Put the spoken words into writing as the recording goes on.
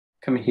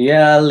Come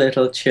here,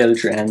 little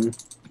children.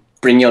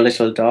 Bring your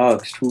little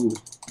dogs too.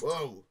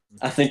 Whoa.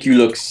 I think you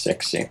look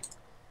sexy.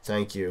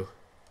 Thank you.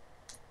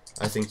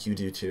 I think you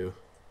do too.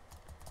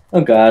 Oh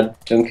God,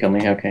 don't kill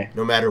me. Okay.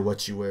 No matter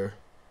what you wear.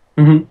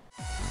 Mhm.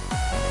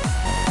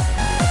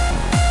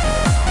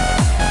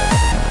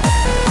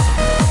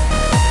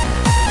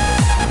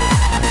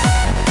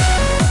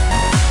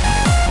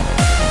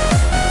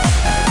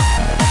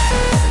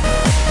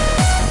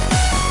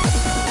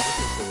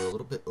 We're a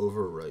little bit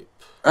overripe.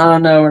 Oh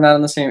no, we're not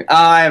on the same. Oh,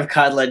 I have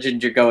COD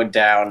Legend. You're going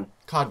down.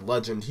 COD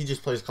Legend. He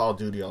just plays Call of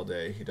Duty all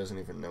day. He doesn't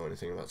even know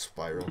anything about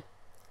Spiral.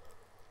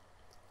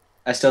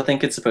 I still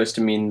think it's supposed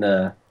to mean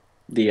the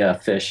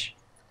fish.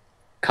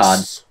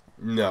 COD.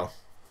 No.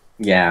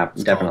 Yeah,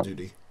 It's definitely. Call of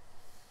Duty.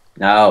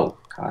 No,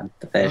 COD,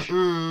 the fish.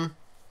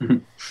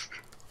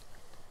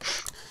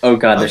 Oh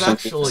God, there's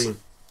something.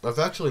 I've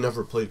actually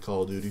never played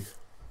Call of Duty.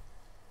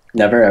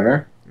 Never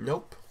ever.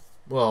 Nope.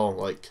 Well,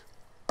 like,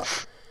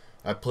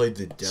 I played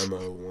the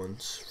demo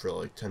once for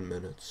like 10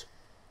 minutes.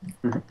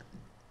 I'm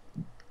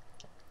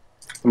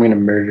gonna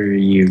murder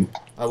you.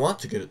 I want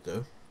to get it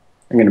though.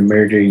 I'm gonna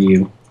murder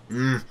you.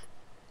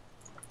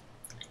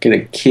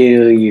 Gonna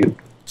kill you.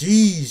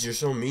 Jeez, you're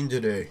so mean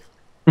today.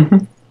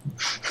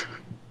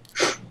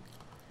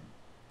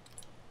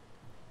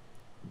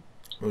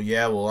 Oh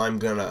yeah, well I'm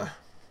gonna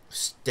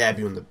stab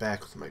you in the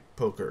back with my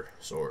poker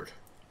sword.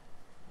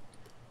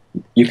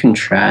 You can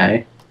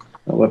try.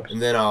 Oh, whoops.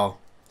 And then I'll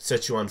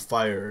set you on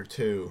fire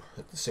too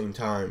at the same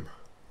time.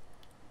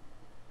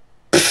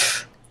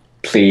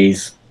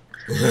 Please.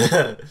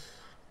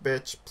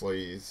 Bitch,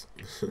 please.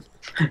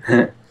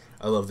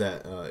 I love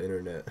that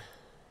internet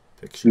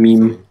picture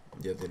Meme. thing.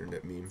 Yeah, the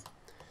internet meme.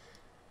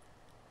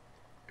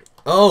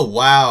 Oh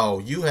wow,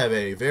 you have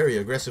a very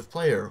aggressive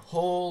player.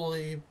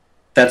 Holy.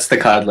 That's the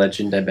COD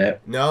Legend, I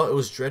bet. No, it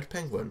was Dread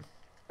Penguin.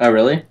 Oh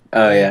really?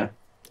 Oh yeah.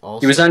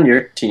 He was on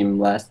your team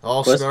last.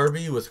 All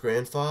snarby with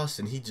Grand Foss,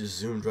 and he just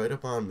zoomed right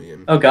up on me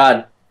and oh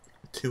God.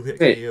 2-hit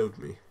KO'd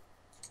me.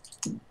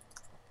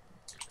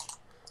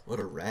 What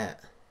a rat.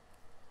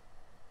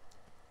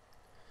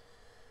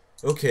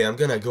 Okay, I'm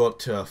gonna go up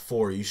to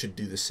 4. You should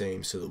do the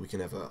same so that we can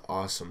have an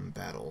awesome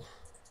battle.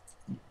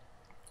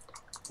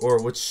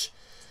 Or which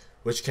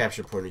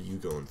capture point are you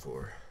going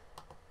for?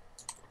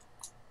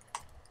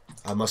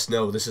 I must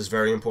know. This is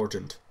very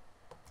important.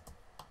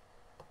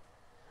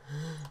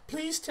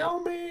 Please tell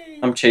me.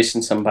 I'm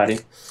chasing somebody.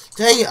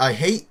 Dang it! I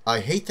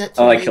hate that.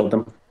 Oh, I killed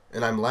him.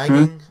 And I'm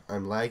lagging.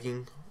 I'm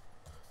lagging.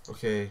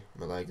 Okay,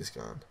 my lag is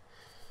gone.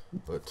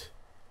 But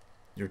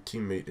your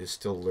teammate is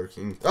still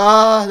lurking.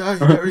 Ah,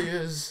 there he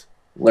is.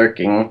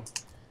 Lurking.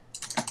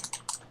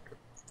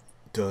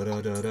 Da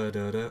da da da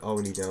da da. All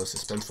we need now is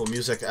suspenseful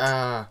music.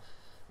 Ah,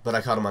 but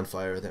I caught him on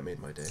fire. That made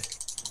my day.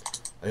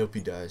 I hope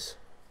he dies.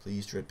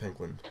 Please, Dread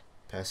Penguin,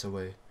 pass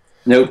away.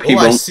 Nope. He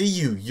I won't. see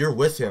you. You're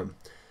with him.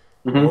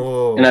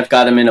 Oh. And I've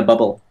got him in a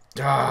bubble.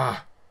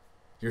 Ah,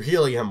 you're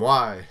healing him.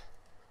 Why?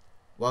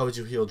 Why would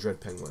you heal Dread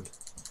Penguin?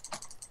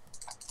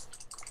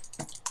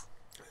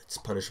 It's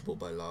punishable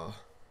by law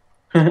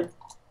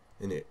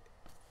in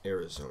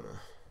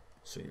Arizona,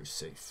 so you're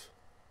safe.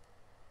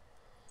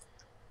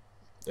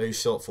 Are you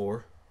still at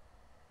 4?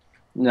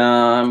 No,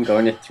 I'm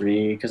going to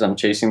 3 because I'm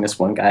chasing this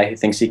one guy who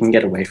thinks he can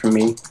get away from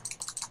me.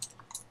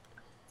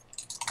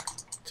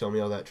 Tell me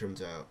how that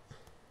turns out.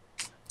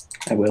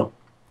 I will.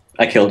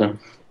 I killed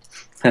him.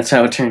 That's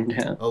how it turned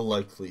out. A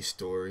likely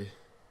story.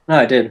 No,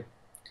 I did.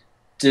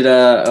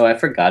 Oh, I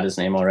forgot his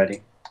name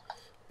already.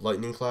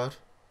 Lightning Cloud?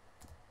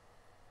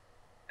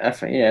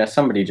 Yeah,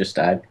 somebody just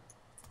died.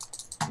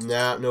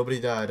 Nah,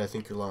 nobody died. I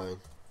think you're lying.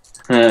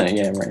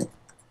 Yeah, right.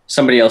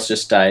 Somebody else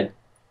just died.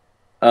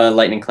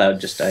 Lightning Cloud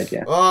just died,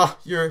 yeah. Oh,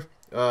 you're...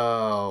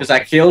 Oh. Because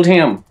I killed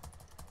him.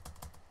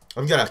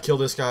 I'm gonna kill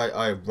this guy.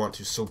 I want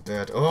to so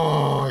bad.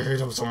 Oh, I hate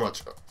him so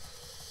much.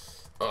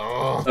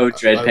 Oh,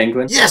 Dread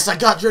Penguin? Yes, I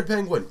got Dread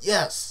Penguin.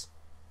 Yes.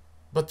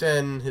 But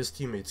then his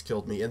teammates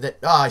killed me. And then...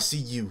 Ah, I see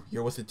you.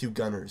 You're with the 2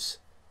 gunners.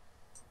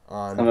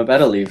 I'm about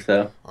to leave,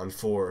 though. On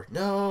 4.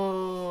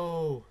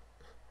 No.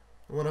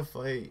 I want to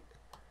fight.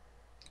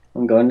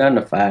 I'm going down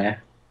to 5.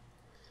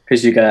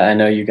 Because I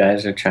know you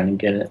guys are trying to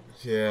get it.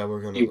 Yeah, we're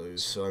going to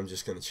lose, so I'm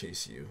just going to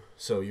chase you.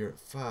 So you're at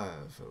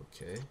 5,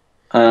 okay.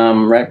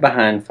 Right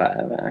behind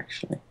 5,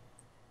 actually.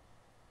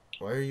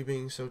 Why are you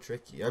being so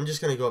tricky? I'm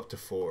just going to go up to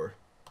 4.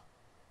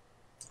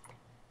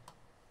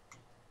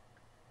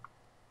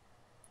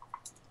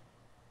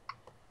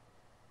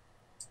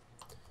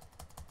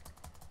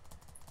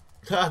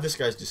 Ha, this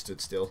guy's just stood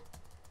still.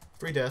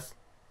 Free death.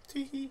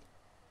 Tee-hee.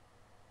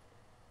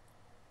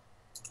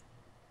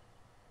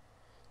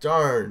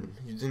 Darn,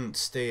 you didn't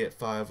stay at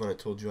 5 when I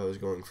told you I was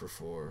going for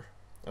 4.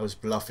 I was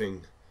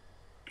bluffing.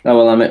 Oh,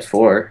 well, I'm at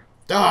 4.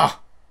 Ah!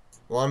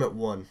 Well, I'm at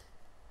 1.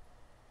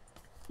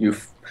 You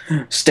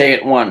stay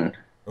at 1,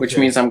 which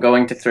means I'm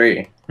going to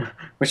 3.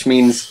 Which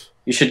means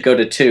you should go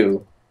to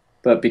 2.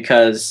 But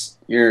because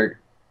you're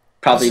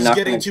probably not... This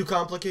is getting too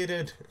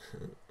complicated.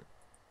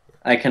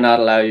 I cannot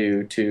allow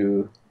you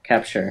to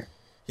capture.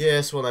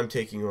 Yes, well, I'm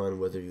taking on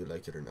whether you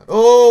like it or not.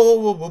 Oh,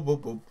 whoa, whoa, whoa,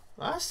 whoa.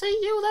 I see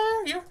you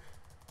there. You're...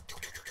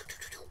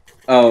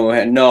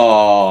 Oh,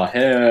 no.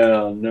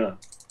 Hell no.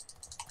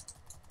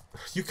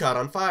 You caught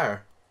on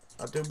fire.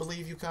 I do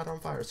believe you caught on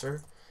fire,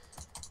 sir.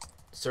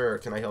 Sir,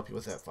 can I help you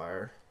with that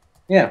fire?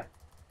 Yeah.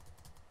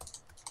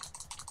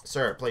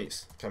 Sir,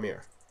 please, come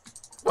here.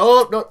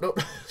 Oh, no, no.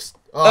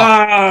 Oh,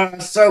 ah,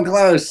 so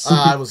close.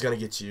 I was gonna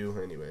get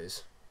you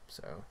anyways.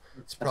 So,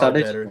 it's I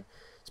probably thought better.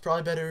 It's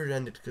probably better to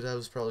end it because I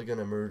was probably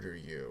gonna murder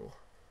you.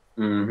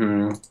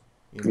 Mm-hmm.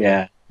 You know,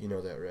 Yeah. You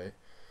know that, right?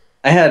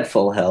 I had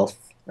full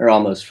health. Or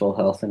almost full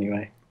health,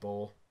 anyway.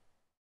 Bull.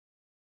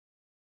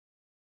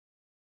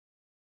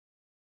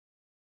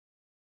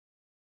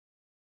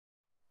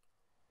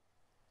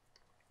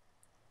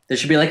 There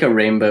should be like a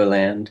rainbow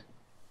land.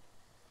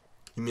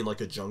 You mean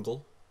like a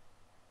jungle?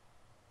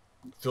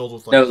 Filled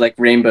with like... No, like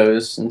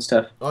rainbows and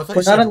stuff. Oh, I thought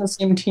We're you not said... on the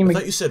same team. I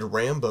thought you said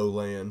Rambo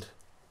Land.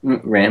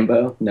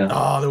 Rambo? No.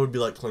 Oh, there would be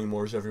like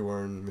claymores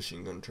everywhere and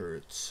machine gun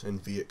turrets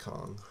and Viet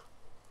Cong.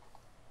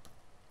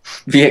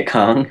 Viet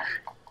Cong?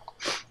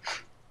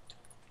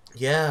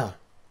 Yeah.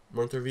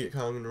 Weren't there Viet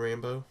Cong in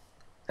Rambo?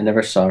 I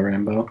never saw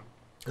Rambo.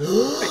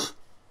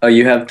 Oh,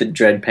 you have the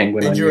Dread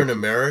Penguin And on you're your... an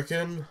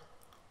American?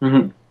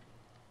 Mm-hmm.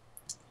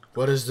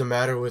 What is the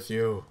matter with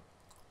you?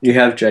 You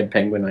have Dread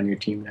Penguin on your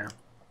team now.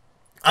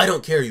 I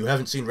don't care. You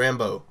haven't seen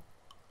Rambo.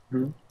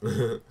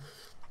 Mm-hmm.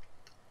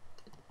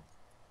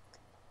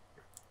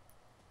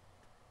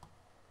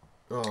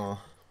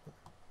 Oh,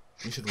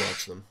 you should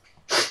watch them.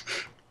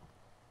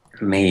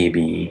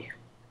 Maybe.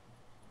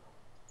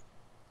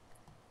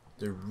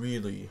 They're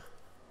really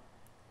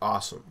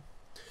awesome.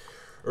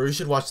 Or you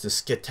should watch the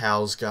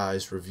Skittles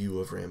guy's review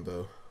of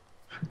Rambo.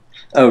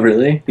 Oh,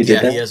 really? He did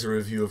Yeah, that? he has a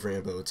review of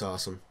Rambo. It's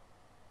awesome.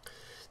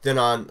 Then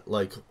on,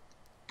 like,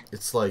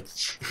 it's like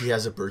he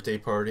has a birthday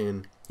party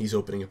and he's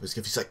opening up his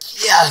gift. He's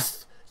like,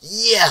 yes!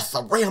 Yes!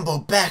 A Rambo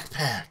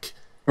backpack!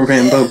 A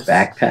Rambo Yes!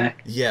 backpack?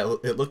 Yeah,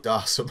 it looked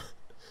awesome.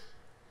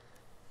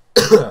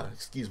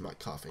 Excuse my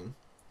coughing.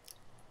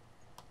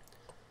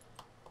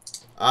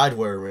 I'd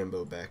wear a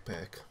Rambo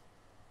backpack.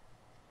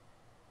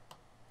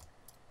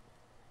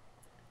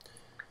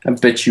 I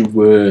bet you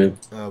would.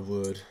 I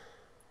would.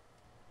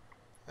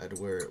 I'd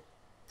wear it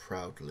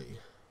proudly.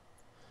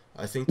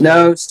 I think...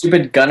 No,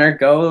 stupid gunner,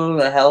 go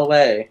the hell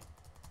away.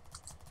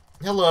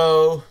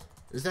 Hello.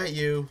 Is that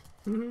you?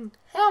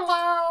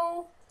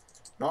 Hello.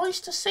 Nice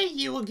to see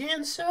you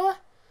again, sir.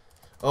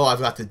 Oh, I've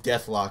got the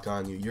death lock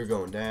on you. You're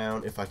going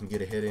down if I can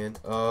get a hit in.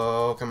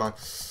 Oh, come on.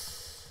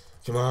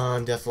 Come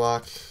on,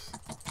 deathlock.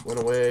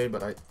 Went away,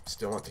 but I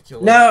still want to kill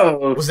him.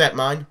 No! Was that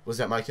mine? Was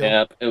that my kill?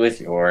 Yep, it was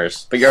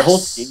yours. But your whole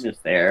team is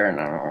there.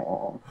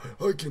 No.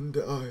 I can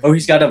die. Oh,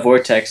 he's got a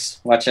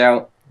vortex. Watch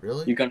out.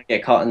 Really? You're gonna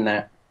get caught in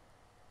that.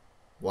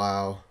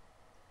 Wow.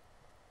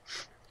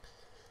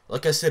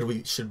 Like I said,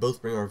 we should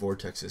both bring our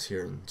vortexes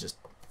here and just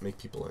make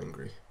people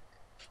angry.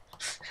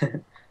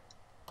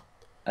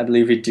 I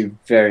believe he'd do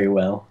very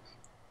well.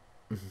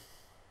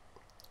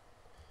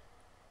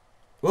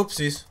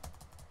 Whoopsies.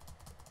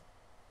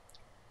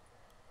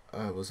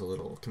 I was a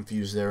little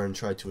confused there and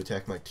tried to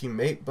attack my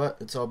teammate, but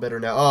it's all better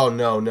now. Oh,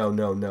 no, no,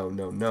 no, no,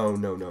 no, no,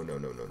 no, no, no, no,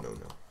 no, no,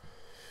 no.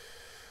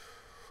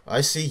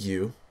 I see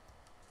you.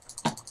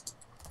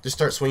 Just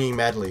start swinging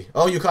madly.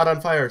 Oh, you caught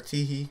on fire.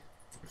 Tee-hee.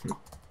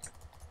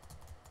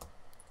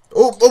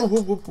 Oh, oh,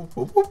 oh, oh,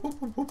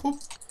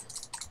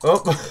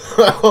 oh,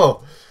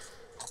 oh,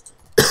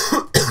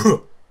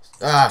 oh.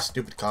 Ah,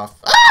 stupid cough.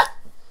 Ah!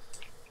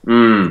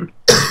 Mmm.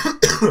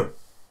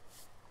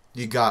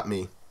 You got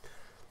me.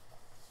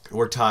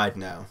 We're tied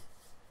now.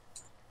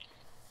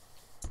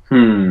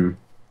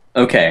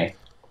 Okay.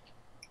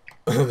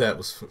 That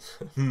was...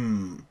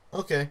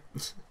 Okay.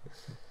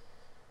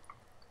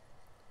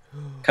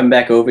 Come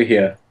back over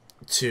here.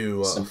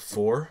 To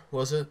 4,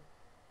 was it?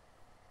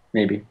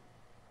 Maybe.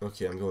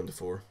 Okay, I'm going to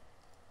 4.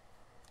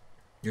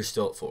 You're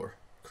still at 4,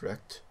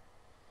 correct?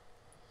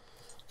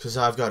 Because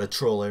I've got a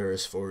troll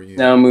Eris for you.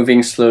 Now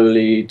moving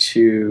slowly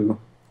to...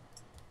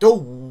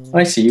 Oh!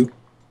 I see you.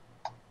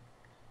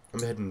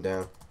 I'm heading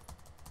down.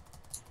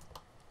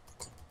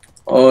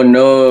 Oh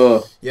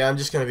no. Yeah, I'm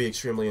just going to be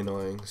extremely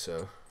annoying,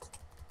 so...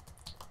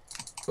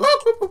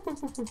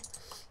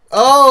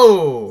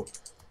 Oh!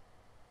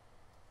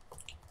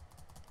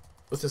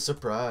 With a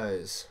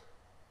surprise.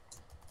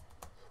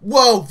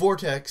 Whoa!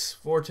 Vortex.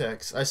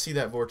 Vortex. I see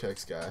that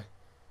Vortex guy.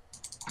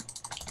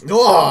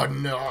 Oh,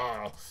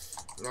 no!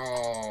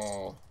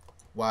 No.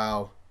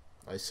 Wow.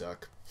 I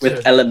suck.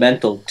 With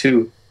Elemental,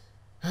 too.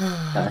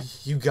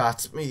 You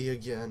got me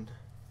again.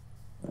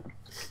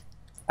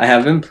 I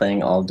have been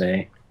playing all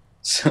day,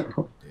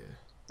 so... Yeah.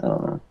 I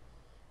don't know.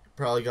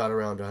 Probably got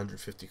around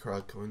 150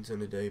 crowd coins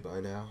in a day by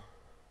now.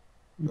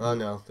 Oh,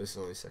 no. This is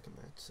only second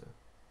match, so...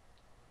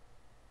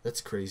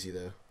 That's crazy,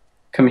 though.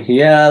 Come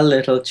here,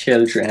 little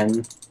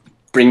children.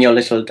 Bring your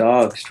little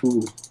dogs,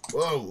 too.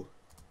 Whoa!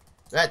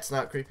 That's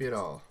not creepy at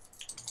all.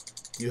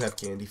 You have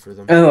candy for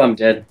them. Oh, I'm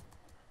dead.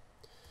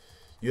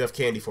 You have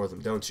candy for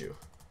them, don't you?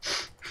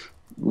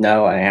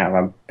 No, I have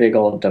a big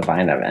old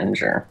Divine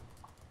Avenger.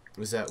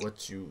 Is that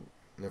what you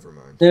Never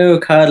mind. No,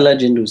 COD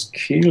Legend was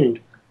killed.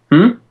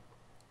 Hmm?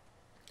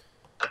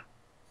 I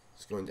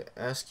was going to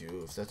ask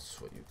you if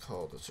that's what you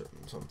called a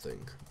certain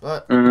something.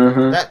 But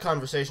that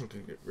conversation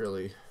could get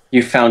really...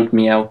 You found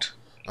me out.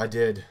 I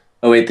did.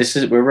 Oh, wait,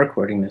 we're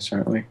recording this,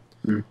 aren't we?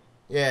 Mm.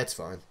 Yeah, it's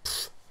fine.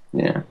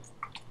 Yeah.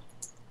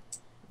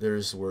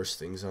 There's worse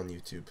things on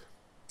YouTube.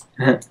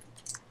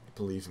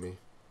 Believe me.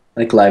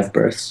 Like live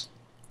births.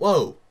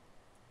 Whoa!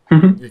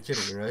 You're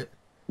kidding me, right?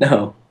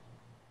 No.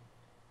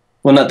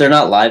 Well, they're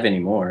not live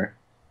anymore,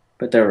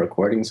 but they're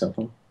recording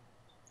something.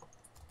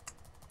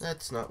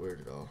 That's not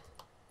weird at all.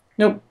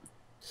 Nope.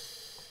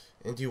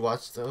 And do you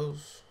watch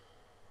those?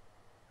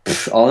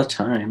 All the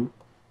time.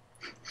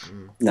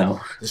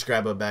 No. Just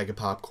grab a bag of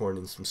popcorn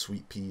and some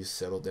sweet peas,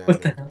 settle down,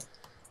 and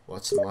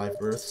watch some live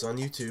births on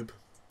YouTube.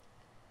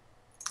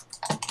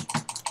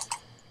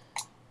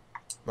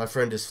 My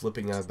friend is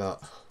flipping out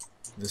about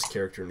this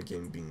character in the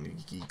game being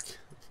a geek.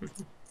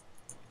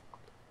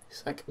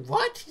 He's like,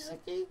 what? He's a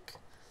geek?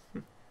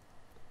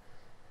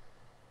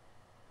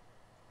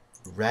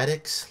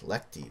 Radix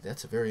Lecti.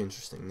 That's a very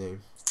interesting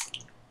name.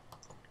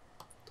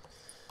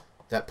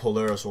 That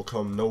Polaris will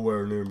come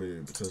nowhere near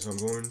me because I'm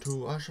going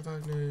to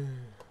Ashavagne.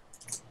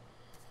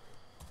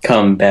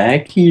 Come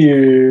back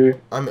here.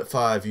 I'm at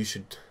 5. You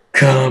should...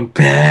 Come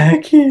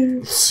back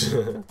here.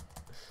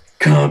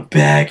 Come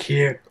back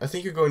here. I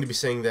think you're going to be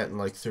saying that in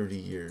like 30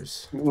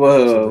 years.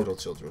 Whoa. To little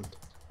children.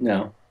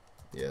 No.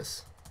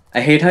 Yes.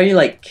 I hate how you,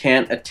 like,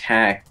 can't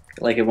attack.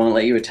 Like, it won't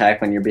let you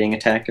attack when you're being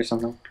attacked or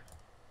something.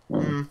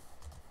 Because,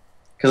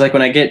 like,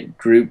 when I get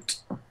grouped...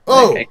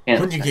 Oh! Like, I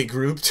can't when you get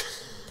grouped.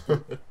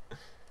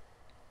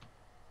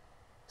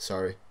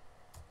 Sorry.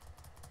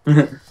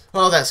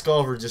 Oh, that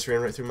Skulver just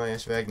ran right through my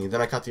Ashvagni.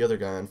 Then I caught the other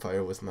guy on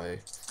fire with my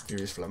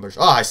Furious Flamberge.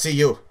 Oh, I see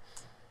you!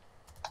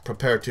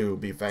 Prepare to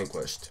be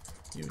vanquished,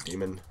 you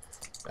demon.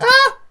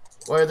 Ah!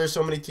 Why are there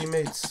so many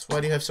teammates? Why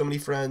do you have so many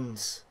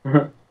friends?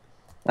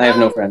 I have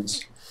no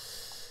friends.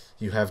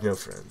 You have no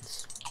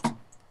friends.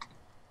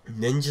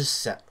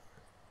 Ninja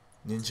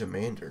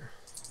Mander.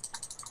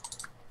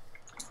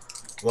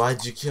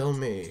 Why'd you kill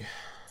me?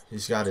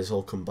 He's got his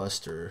whole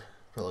combustor.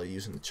 Probably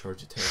using the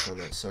charge attack on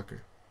that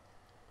sucker.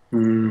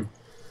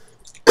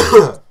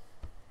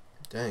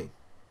 Dang.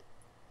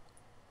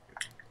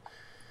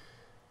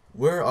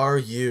 Where are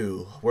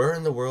you? Where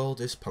in the world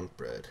is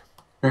Punkbread?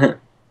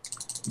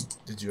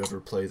 Did you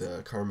ever play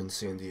the Carmen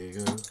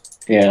Sandiego?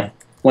 Yeah.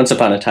 Once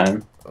upon a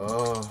time.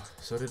 Oh,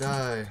 so did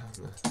I. On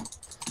the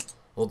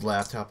old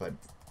laptop,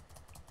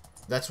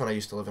 that's when I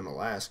used to live in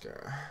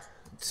Alaska.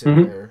 I'd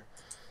sit there,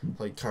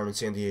 played Carmen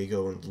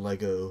Sandiego and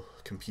Lego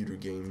computer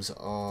games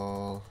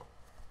all...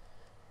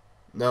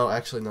 No,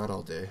 actually not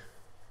all day.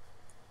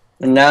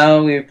 And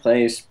now we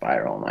play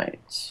Spiral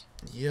Knights.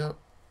 Yep.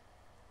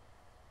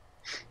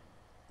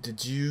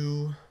 Did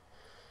you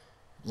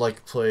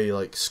like play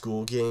like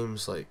school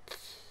games like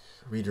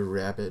Reader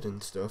Rabbit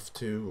and stuff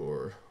too,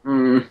 or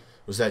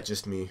was that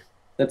just me?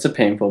 That's a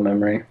painful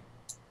memory.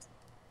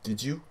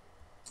 Did you?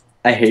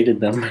 I hated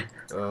them.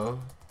 Oh.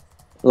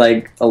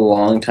 Like a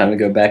long time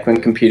ago, back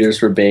when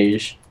computers were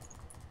beige.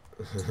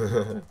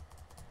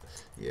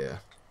 Yeah.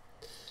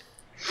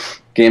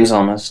 Game's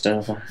almost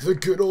over. The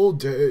good old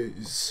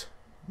days.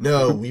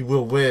 No, we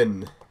will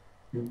win.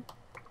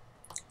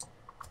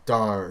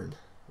 Darn,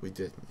 we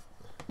didn't.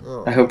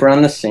 Oh. I hope we're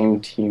on the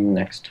same team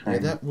next time. Yeah,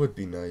 that would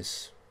be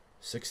nice.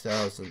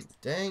 6,000.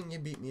 Dang, you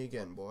beat me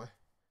again, boy.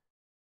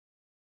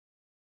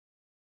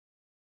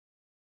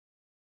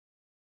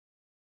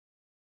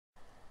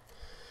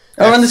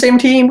 Oh, on the same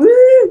team!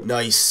 Woo!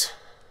 Nice.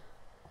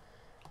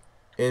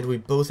 And we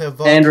both have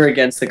vodka. And we're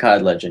against the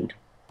COD Legend.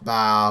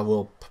 Bah,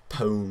 we'll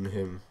pwn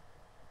him.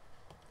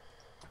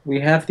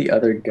 We have the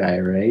other guy,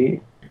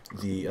 right?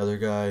 The other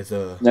guy,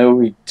 the... No,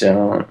 we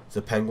don't.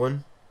 The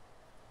penguin?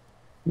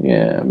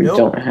 Yeah, we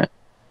don't have...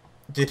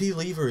 Did he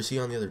leave or is he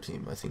on the other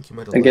team? I think he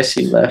might have I guess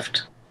he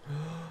left.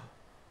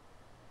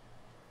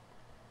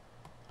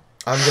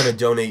 I'm going to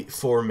donate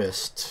 4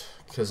 mist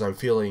because I'm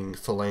feeling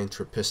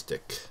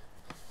philanthropistic,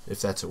 if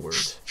that's a word.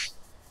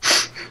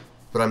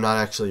 But I'm not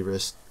actually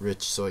rich,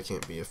 so I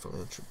can't be a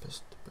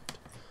philanthropist. But...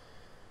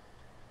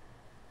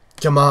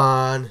 Come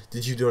on!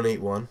 Did you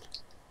donate 1?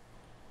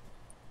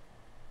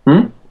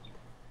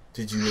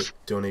 Did you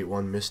donate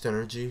 1 mist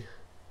energy?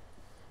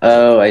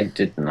 Oh, I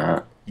did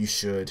not. You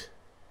should.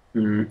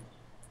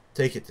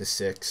 Take it to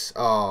 6.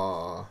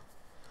 Aww.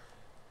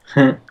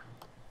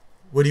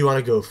 What do you want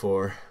to go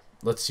for?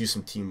 Let's use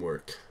some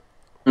teamwork.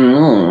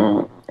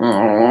 You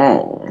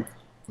want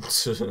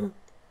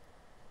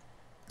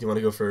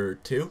to go for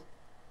 2?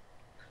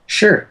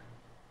 Sure.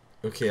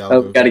 Okay, I'll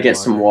go gotta get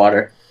some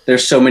water.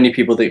 There's so many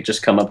people that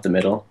just come up the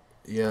middle.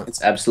 Yeah.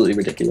 It's absolutely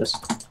ridiculous.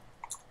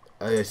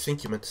 I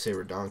think you meant to say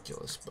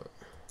redonkulous, but...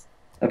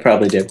 I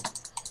probably did.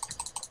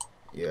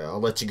 Yeah, I'll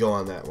let you go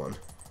on that one.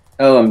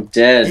 Oh, I'm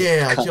dead.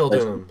 Yeah, I killed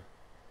him.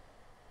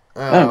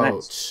 Ouch. Oh,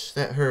 nice.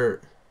 That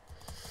hurt.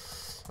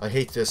 I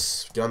hate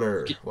this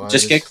gunner.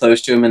 Just get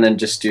close to him and then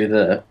just do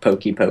the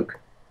pokey poke.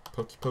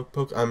 Pokey poke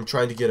poke. I'm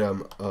trying to get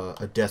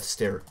a death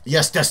stare.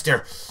 Yes, death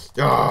stare.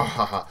 Ah,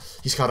 haha.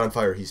 He's caught on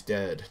fire. He's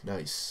dead.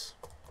 Nice.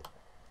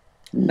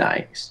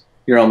 Nice.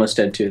 You're almost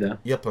dead too, though.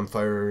 Yep, I'm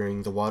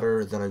firing the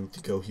water. Then I need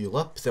to go heal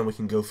up. Then we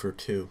can go for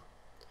 2.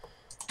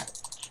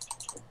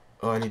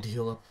 Oh, I need to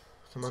heal up.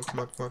 Come on, come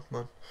on, come on, come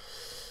on.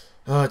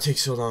 Oh, it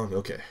takes so long.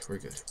 Okay, we're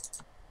good.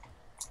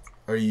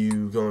 Are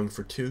you going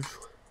for 2?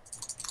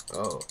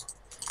 Oh.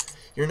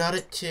 You're not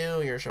at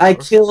 2. You're I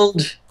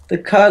killed the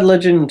COD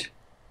legend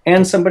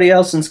and somebody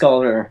else in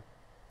Skullriver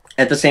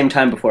at the same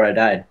time before I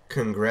died.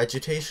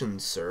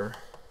 Congratulations, sir.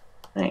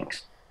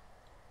 Thanks.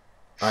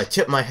 I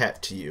tip my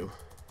hat to you.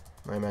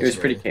 It was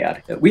pretty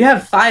chaotic. We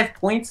have 5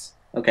 points.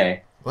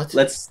 Okay. What?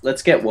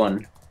 Let's get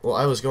 1. Well,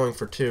 I was going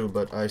for 2,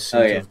 but I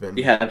seem to have been.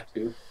 You have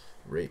to.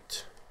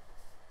 Raped.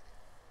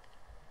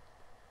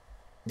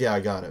 Yeah,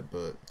 I got it,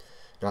 but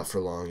not for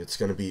long. It's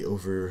gonna be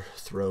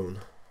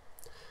overthrown.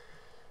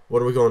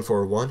 What are we going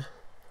for? 1?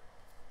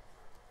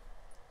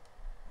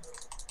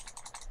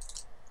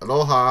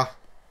 Aloha.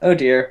 Oh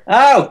dear.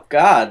 Oh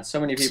God, so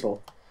many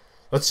people.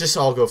 Let's just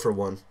all go for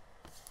 1.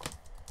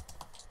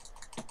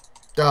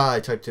 Ah, I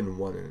typed in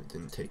 1 and it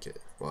didn't take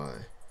it. Why?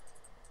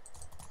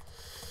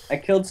 I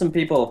killed some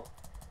people.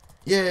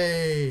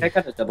 Yay! I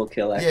got a double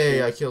kill, actually.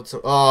 Yay, I killed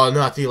some... Oh,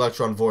 not the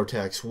electron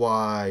vortex.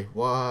 Why?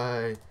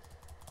 Why?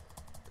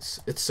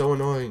 It's so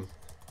annoying.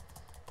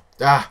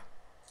 Ah!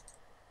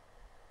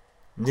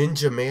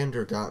 Ninja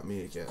Mander got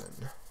me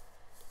again.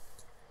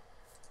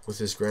 With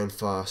his Grand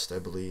Faust, I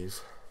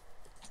believe.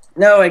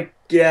 No,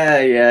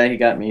 yeah, he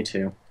got me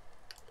too.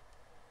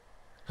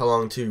 How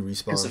long to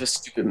respawn? Because of a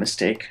stupid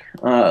mistake.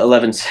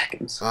 11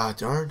 seconds. Ah,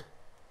 darn.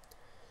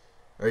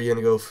 Are you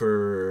gonna go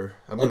for...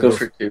 I'll go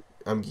for 2.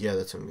 Yeah,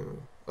 that's what I'm gonna...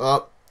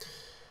 Oh!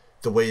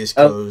 The way is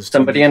closed.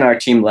 Somebody on our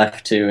team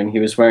left too, and he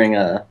was wearing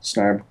a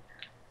snarb.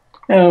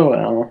 Oh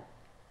well.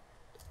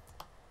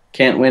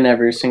 Can't win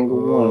every single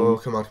one. Oh,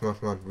 come on, come on,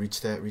 come on.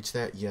 Reach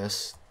that,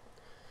 yes.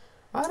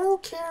 I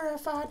don't care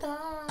if I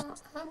die.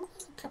 I'm gonna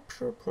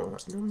capture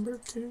point number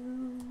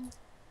 2.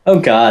 Oh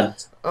God.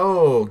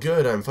 Oh,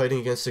 good. I'm fighting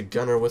against a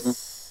gunner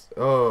with...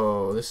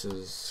 Oh, this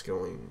is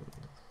going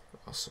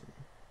awesome.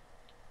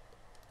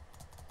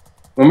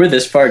 When we're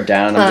this far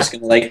down, I'm just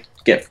gonna like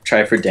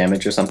try for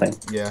damage or something.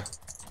 Yeah.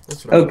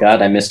 That's what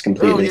God, I missed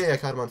completely. Oh yeah, I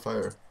caught him on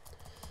fire.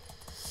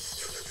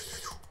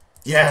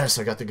 Yes,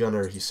 I got the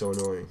gunner. He's so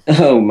annoying.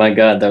 Oh my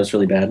God, that was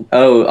really bad.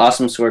 Oh,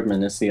 Awesome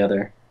Swordman is the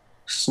other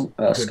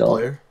Good skull.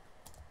 player.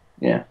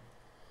 Yeah.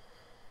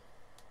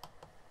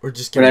 We're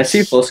just when I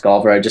see full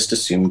Skullver, I just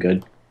assume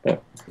good.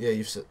 But... Yeah,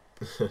 you've said.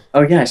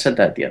 Oh yeah, I said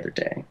that the other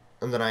day.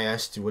 And then I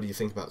asked you, what do you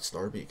think about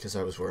Snarby? Because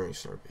I was wearing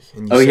Snarby.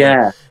 And you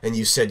yeah. And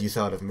you said you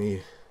thought of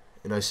me.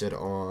 And I said,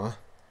 aw.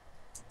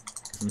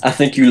 I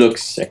think you look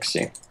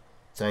sexy.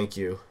 Thank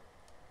you.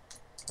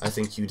 I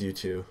think you do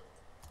too.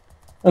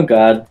 Oh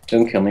God,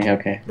 don't kill me,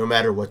 okay. No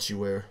matter what you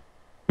wear.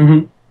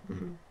 I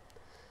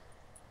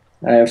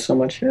have so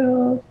much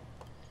health.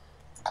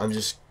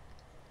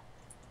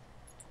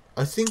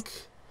 I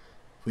think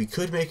we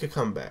could make a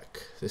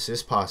comeback. This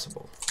is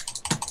possible.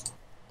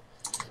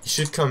 You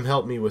should come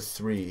help me with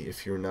 3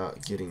 if you're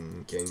not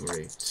getting gang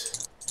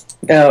raped.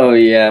 Oh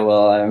yeah,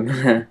 well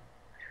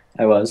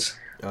I was.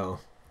 Oh.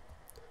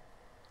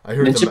 I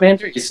heard Ninja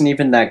Mander isn't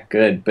even that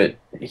good, but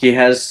he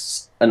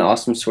has an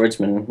awesome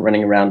swordsman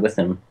running around with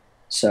him.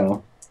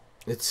 So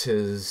it's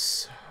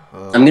his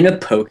I'm gonna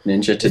poke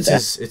Ninja to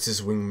death. It's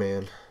his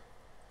wingman.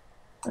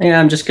 Yeah,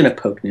 I'm just gonna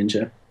poke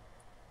Ninja.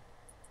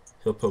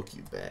 He'll poke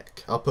you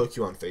back. I'll poke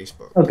you on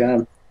Facebook. Oh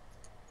God.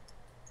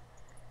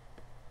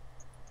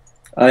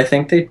 I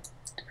think they...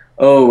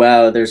 Oh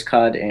wow, there's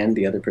COD and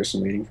the other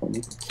person waiting for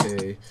me.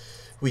 Okay.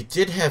 We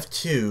did have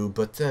 2,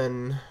 but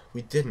then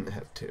we didn't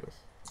have 2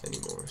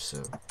 anymore,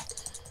 so...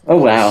 Oh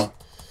wow.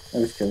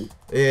 That was good.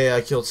 Yeah,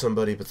 I killed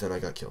somebody, but then I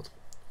got killed.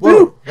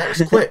 Whoa! That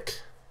was quick!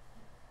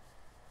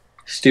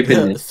 Stupid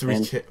yeah,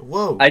 Ninja.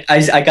 Whoa!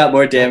 I got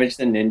more damage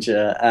than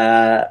Ninja.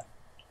 That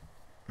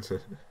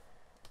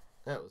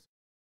was...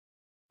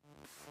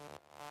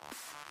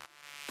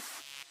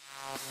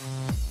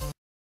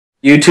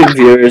 YouTube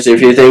viewers, if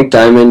you think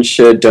Diamond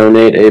should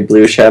donate a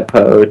blue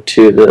chapeau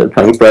to the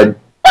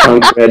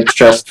punkbread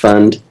Trust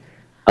Fund,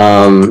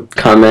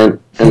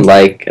 comment and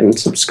like and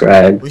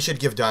subscribe. We should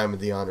give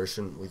Diamond the honor,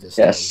 shouldn't we?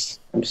 Yes,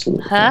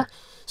 absolutely. Huh?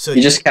 So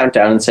you just count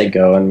down and say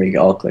go, and we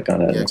all click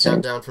on it. Yeah,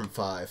 count down from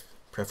 5,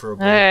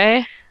 preferably. All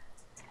right.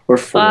 Or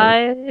 4.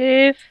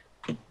 5,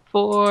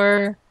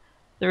 4,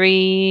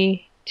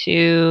 3,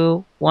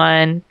 2,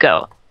 1,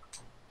 go.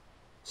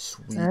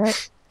 Sweet. All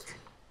right.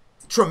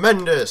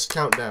 Tremendous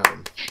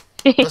countdown.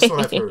 That's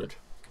what I've heard.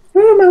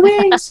 Ooh, my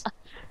wings!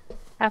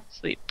 Half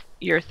asleep.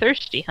 You're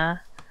thirsty, huh?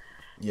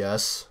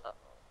 Yes.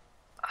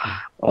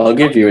 I'll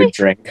give you a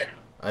drink.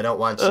 I don't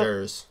want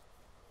shares.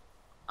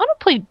 I want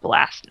to play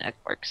Blast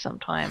Network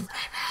sometime.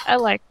 I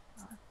like...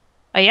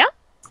 Oh, yeah?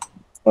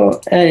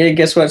 Oh, hey,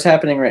 guess what's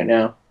happening right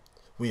now?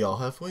 We all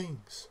have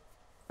wings.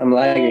 I'm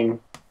lagging.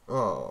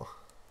 Oh.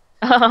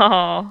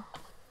 Oh.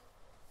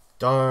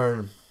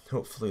 Darn.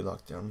 Hopefully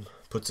lockdown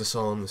puts us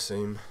all in the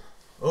same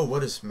Oh,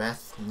 what is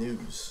math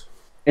news?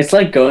 It's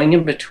like going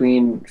in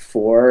between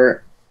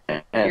 4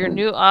 and Your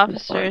new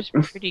officer is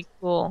pretty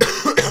cool.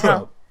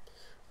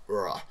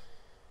 Bruh.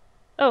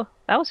 Oh,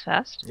 that was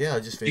fast. Yeah, I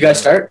just You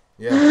guys figured out. start?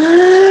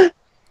 Yeah.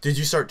 Did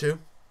you start too?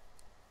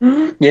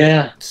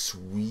 Yeah.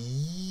 Sweet.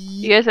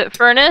 You guys at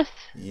furnace?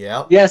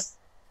 Yep. Yes.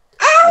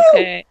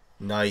 Okay.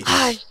 Nice.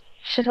 I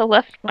should have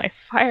left my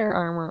fire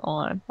armor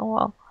on. Oh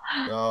well.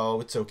 Oh,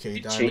 it's okay,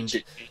 You Diamond. change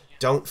it.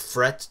 Don't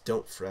fret.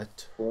 Don't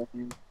fret.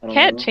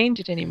 Can't change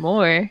it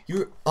anymore.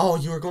 You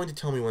were going to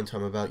tell me one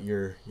time about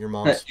your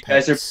mom's You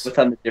guys are pets. both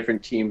on a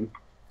different team.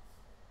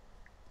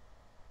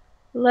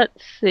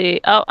 Let's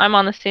see. Oh, I'm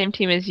on the same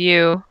team as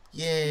you.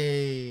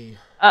 Yay.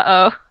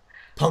 Uh-oh.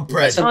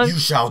 Punkbread, Oh, you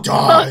shall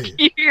die.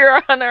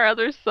 You're on our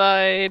other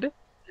side.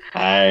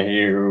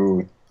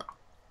 You.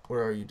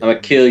 Where are you, I'm gonna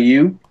Diamond? kill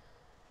you.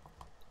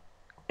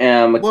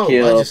 And I'm Whoa, gonna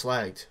kill I just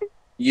lagged.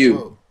 you.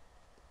 Whoa.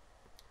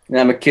 And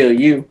I'm gonna kill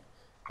you.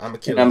 I'm a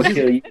And killer. I'm gonna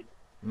kill you.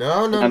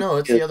 No,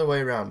 it's the other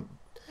way around.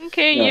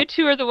 Okay, No. you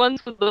two are the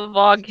ones with the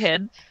vog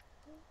heads.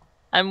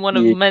 I'm one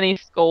of Yeah. many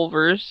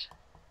Skulvers.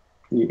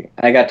 Yeah.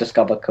 I got the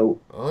scalper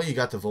coat. Oh, you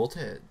got the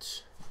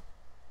voltage.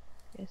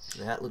 Yes.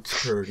 That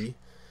looks pretty.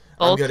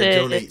 I'm gonna Voltage.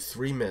 donate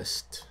 3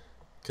 mist.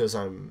 Because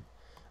I'm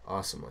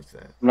awesome like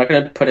that. I'm not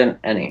gonna put in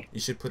any. You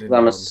should put in 'Cause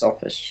I'm a one.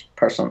 selfish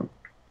person.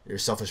 You're a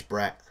selfish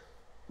brat.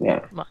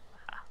 Yeah.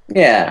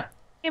 Yeah.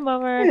 Game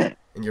over. Yeah.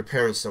 And your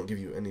parents don't give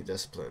you any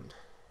discipline.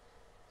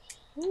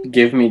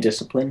 Give me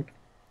discipline.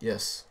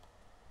 Yes.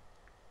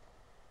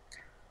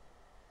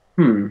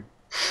 Even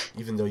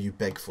though you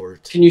beg for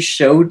it. Can you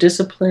show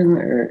discipline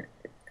or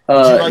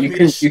Would you like you me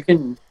can to you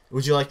can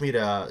Would you like me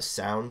to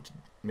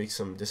make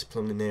some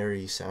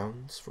disciplinary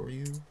sounds for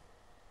you?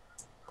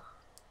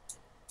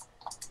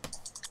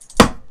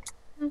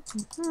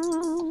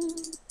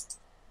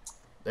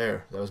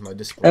 There, that was my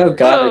discipline. Oh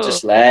god, I Whoa.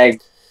 just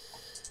lagged.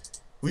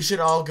 We should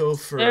all go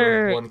for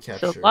There's one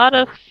capture. a lot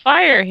of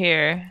fire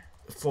here.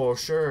 For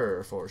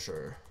sure, for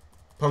sure.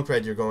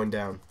 Punkbread, you're going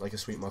down like a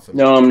sweet muffin.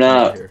 No, I'm Over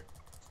not. here.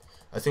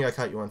 I think I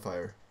caught you on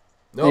fire.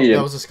 Nope, You that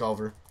did. was a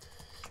Skulver.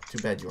 Too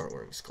bad you aren't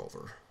wearing a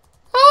Skulver.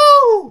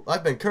 Oh!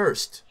 I've been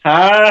cursed. Ha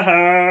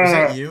ha. Was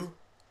that you?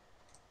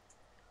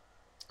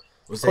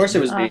 Of course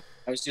it was me.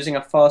 I was using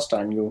a fast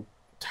on you.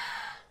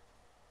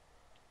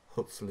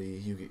 Hopefully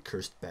you get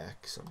cursed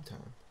back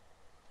sometime.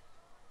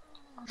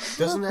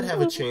 Doesn't that have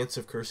a chance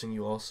of cursing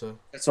you also?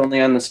 It's only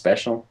on the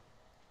special.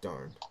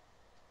 Darn.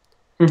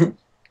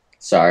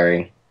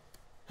 Sorry.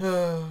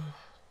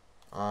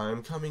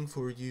 I'm coming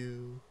for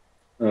you.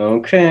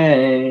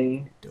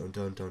 Okay. Dun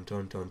dun dun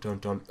dun dun dun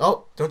dun.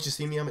 Oh, don't you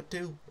see me? I'm at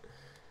 2.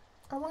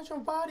 I want your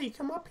body.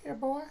 Come up here,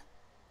 boy.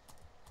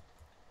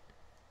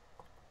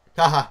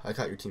 Haha, I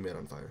caught your teammate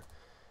on fire.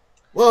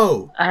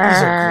 Whoa, he's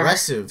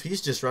aggressive.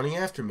 He's just running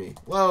after me.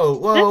 Whoa,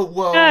 whoa,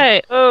 whoa.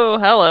 Hey, oh,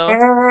 hello.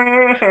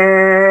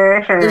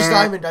 There's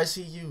Diamond. I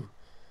see you.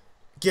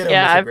 Get him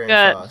Yeah, with I've a Grand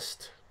got-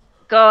 Frost.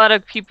 Got a lot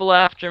of people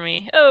after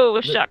me. Oh,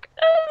 shock.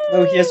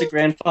 Oh, he has a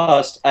Grand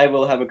Frost. I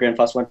will have a Grand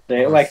Frost one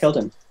day. Oh, I killed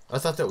him. I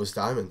thought that was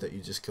Diamond that you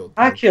just killed.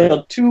 I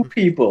killed 2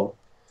 people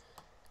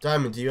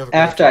Diamond, do you have a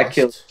Grand after I Frost?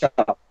 killed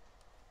Chop.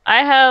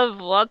 I have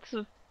lots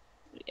of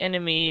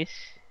enemies.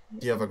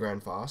 Do you have a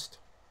Grand Frost?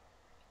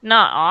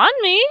 Not on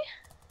me.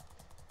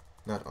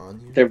 Not on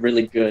you? They're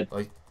really good.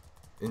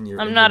 In your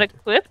I'm not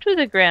inventory? equipped with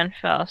a Grand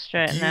Faust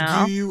right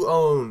now. Do you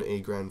own a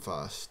Grand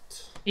Frost?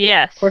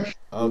 Yes. Of course.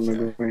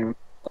 Okay.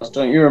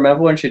 Don't you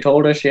remember when she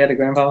told us she had a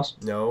Grand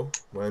Frost? No?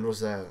 When was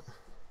that?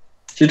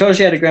 She told us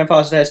she had a Grand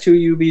Frost that has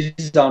 2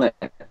 UVs on it.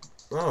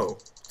 Oh,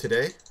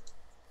 today?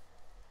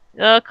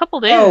 A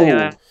couple days Oh. ago,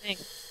 I think.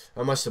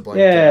 I must have blanked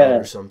Yeah.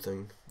 out or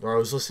something. Or I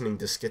was listening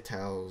to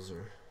Skittles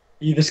or...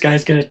 This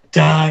guy's gonna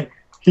die.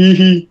 Hee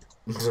hee.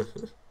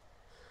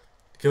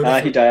 Go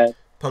to He died.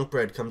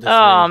 Punkbread, come to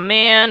Oh 3.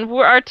 man,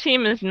 our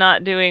team is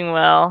not doing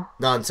well.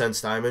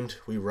 Nonsense, Diamond.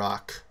 We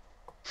rock.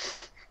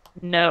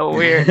 No,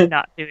 we're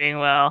not doing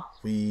well.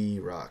 We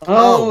rock.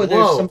 Oh,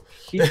 there's whoa. some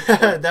people.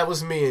 That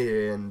was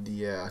me, and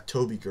the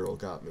Toby girl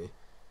got me.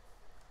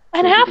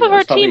 And So half you of our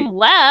guys probably- team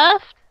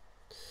left.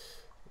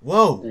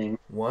 Whoa. Thing.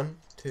 1,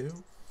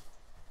 2.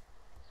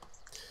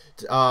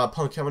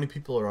 Punk, how many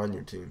people are on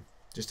your team?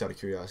 Just out of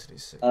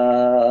curiosity's sake.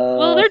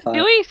 Well, they're 5.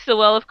 doing so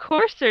well. Of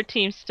course, their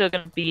team's still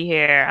gonna be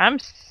here.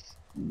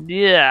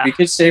 Yeah. We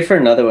could stay for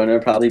another one.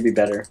 It'd probably be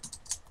better.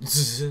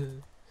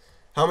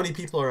 How many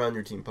people are on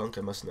your team, Punk?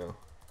 I must know.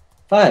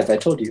 5. I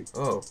told you.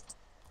 Oh,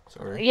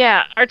 sorry.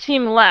 Yeah, our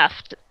team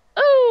left.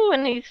 Oh,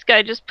 and this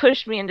guy just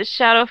pushed me into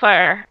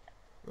Shadowfire.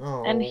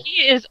 Oh. And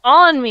he is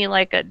on me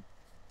like a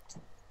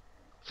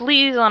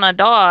fleas on a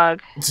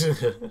dog.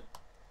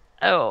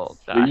 Oh,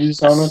 gosh.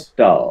 He's on a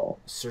doll.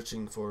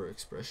 Searching for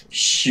expression.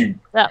 Shoot.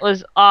 That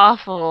was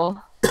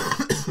awful.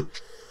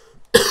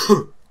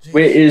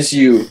 Where is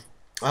you?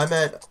 I'm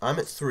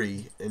at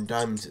 3, and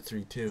Diamond's at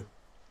 3 too.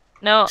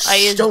 No, I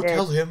Shh, used don't it.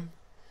 tell him.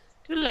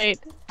 Too late.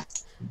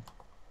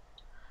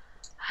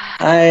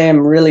 I am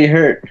really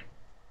hurt.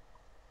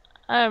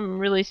 I'm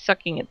really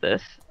sucking at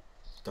this.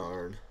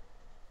 Darn.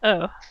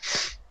 Oh.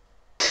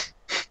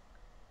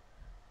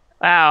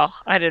 Wow,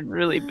 I did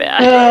really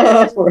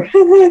bad.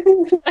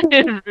 I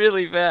did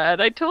really bad.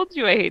 I told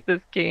you I hate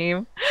this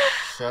game.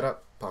 Shut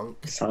up,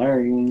 punk.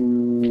 Sorry.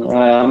 I'm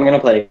gonna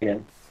play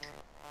again.